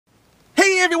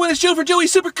everyone, it's Joe for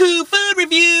Joey's Super Cool Food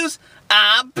Reviews.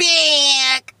 I'm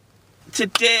back.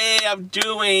 Today I'm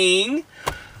doing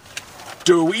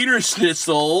the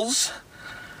Wienerschnitzel's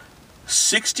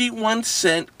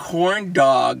 61-cent corn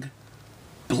dog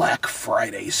Black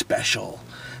Friday special.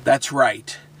 That's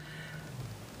right.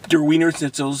 The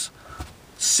Wienerschnitzel's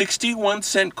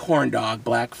 61-cent corn dog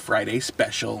Black Friday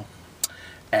special.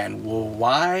 And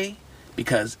why?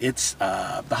 Because it's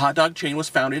the hot dog chain was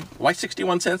founded. Why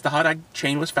 61 cents? The hot dog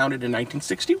chain was founded in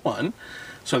 1961.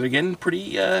 So they're getting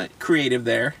pretty creative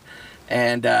there.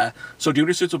 And so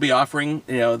Wienerschnitzel will be offering,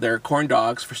 their corn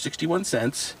dogs for 61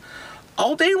 cents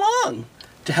all day long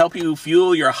to help you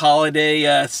fuel your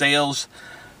holiday sales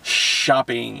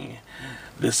shopping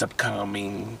this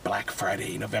upcoming Black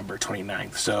Friday, November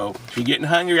 29th. So if you're getting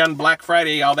hungry on Black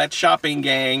Friday, all that shopping,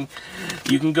 gang,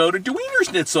 you can go to the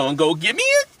Wienerschnitzel and go,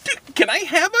 can I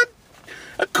have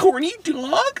a corny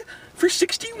dog for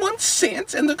 61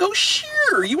 cents? And they'll go,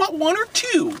 sure, you want one or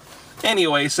two?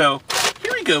 Anyway, so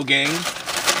here we go, gang.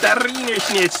 The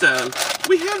Wienerschnitzel.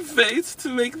 We have ways to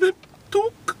make the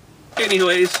talk.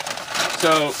 Anyways,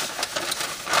 so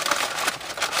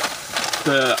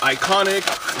the iconic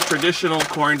traditional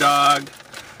corn dog.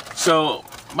 So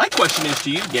my question is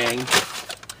to you, gang,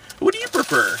 what do you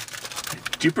prefer?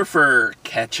 Do you prefer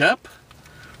ketchup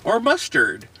or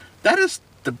mustard? That is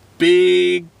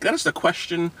the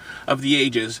question of the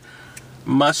ages.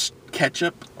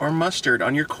 Ketchup or mustard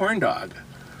on your corn dog?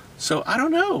 So I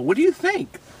don't know, what do you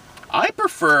think? I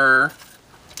prefer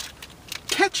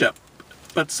ketchup,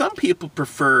 but some people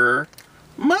prefer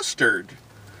mustard.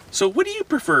 So what do you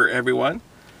prefer, everyone?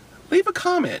 Leave a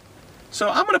comment. So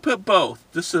I'm gonna put both.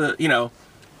 This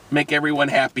make everyone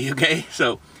happy, okay?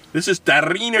 So this is the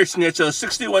Wienerschnitzel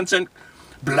 61-cent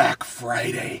Black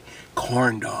Friday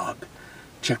corn dog.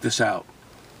 Check this out.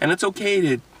 And it's okay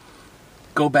to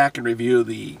go back and review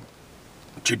the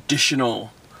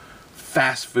traditional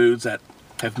fast foods that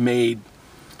have made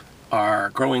our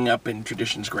growing up in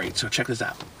traditions great. So check this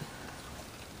out.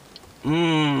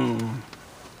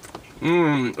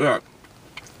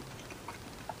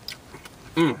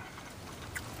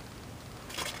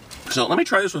 So let me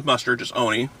try this with mustard, just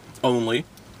only.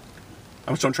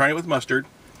 I'm trying it with mustard.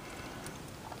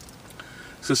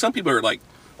 So some people are like,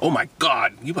 oh my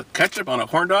God, you put ketchup on a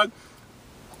corn dog?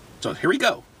 So here we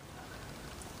go.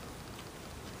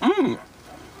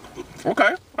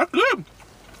 Okay, that's good.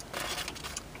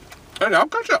 And now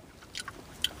ketchup.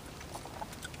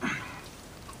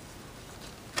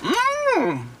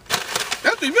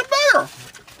 That's even better.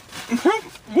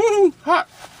 Woo, hot.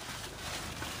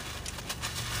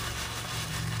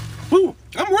 Woo,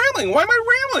 I'm rambling. Why am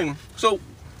I rambling? So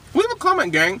leave a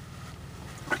comment, gang.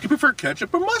 Do you prefer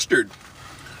ketchup or mustard?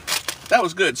 That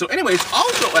was good. So anyways,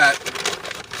 also at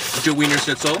the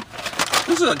Wienerschnitzel,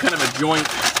 this is a kind of a joint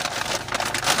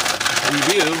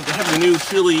review. They have the new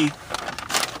chili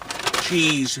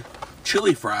cheese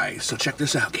chili fries. So check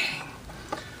this out, gang.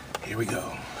 Here we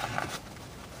go.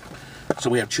 So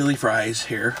we have chili fries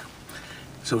here.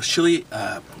 So it's chili,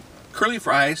 curly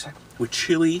fries with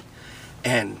chili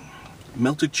and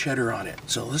melted cheddar on it.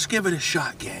 So let's give it a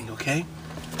shot, gang, okay?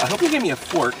 I hope you gave me a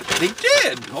fork. They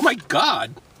did! Oh my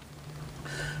God!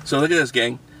 So look at this,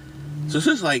 gang. So this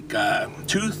is like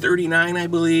 $2.39, I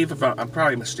believe. If I'm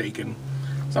probably mistaken.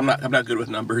 So I'm not good with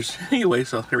numbers. Anyway,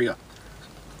 so here we go.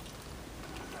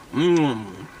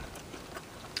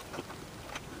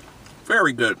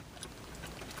 Very good.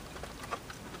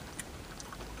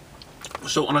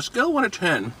 So on a scale of 1 to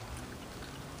 10,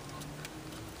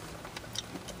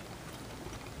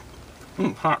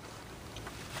 hot.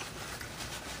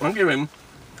 I'm giving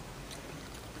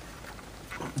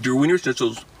the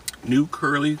Wienerschnitzel's new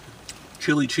curly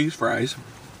chili cheese fries,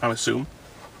 I assume.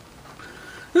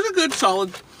 This is a good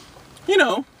solid,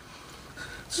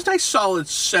 it's a nice solid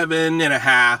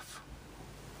 7.5.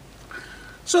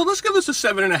 So let's give this a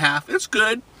 7.5. It's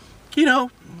good.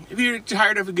 If you're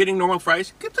tired of getting normal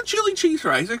fries, get the chili cheese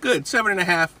fries. They're good.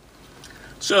 7.5.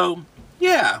 So,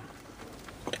 yeah.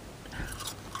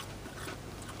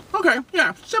 Okay,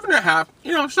 yeah, 7.5.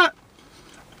 It's not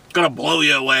gonna blow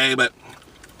you away, but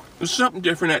it's something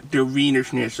different at the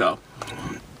Wienerschnitzel.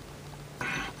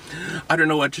 I don't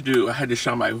know what to do. I had to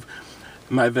show my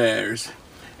wares.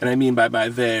 And I mean by my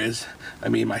wares, I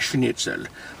mean my schnitzel.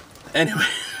 Anyway.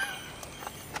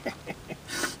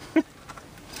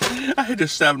 I had to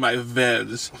stab my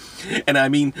wares. And I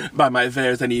mean by my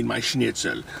wares, I mean my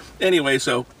schnitzel. Anyway,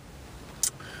 so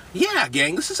yeah,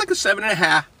 gang, this is like a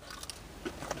 7.5.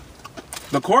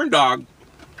 The corn dog,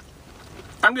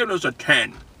 I'm giving this a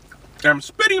 10. I'm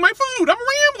spitting my food. I'm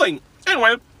rambling.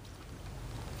 Anyway,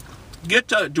 Get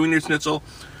to Wienerschnitzel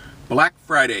Black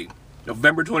Friday,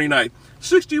 November 29th.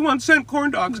 61-cent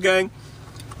corn dogs, gang.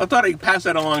 I thought I'd pass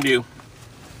that along to you.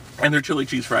 And their chili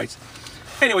cheese fries.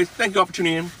 Anyways, thank you all for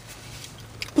tuning in.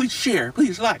 Please share,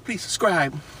 please like, please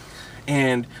subscribe.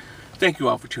 And thank you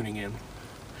all for tuning in.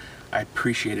 I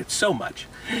appreciate it so much.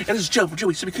 And this is Joe from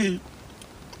Joey's Super Cool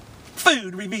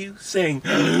Food Review saying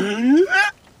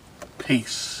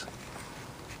peace.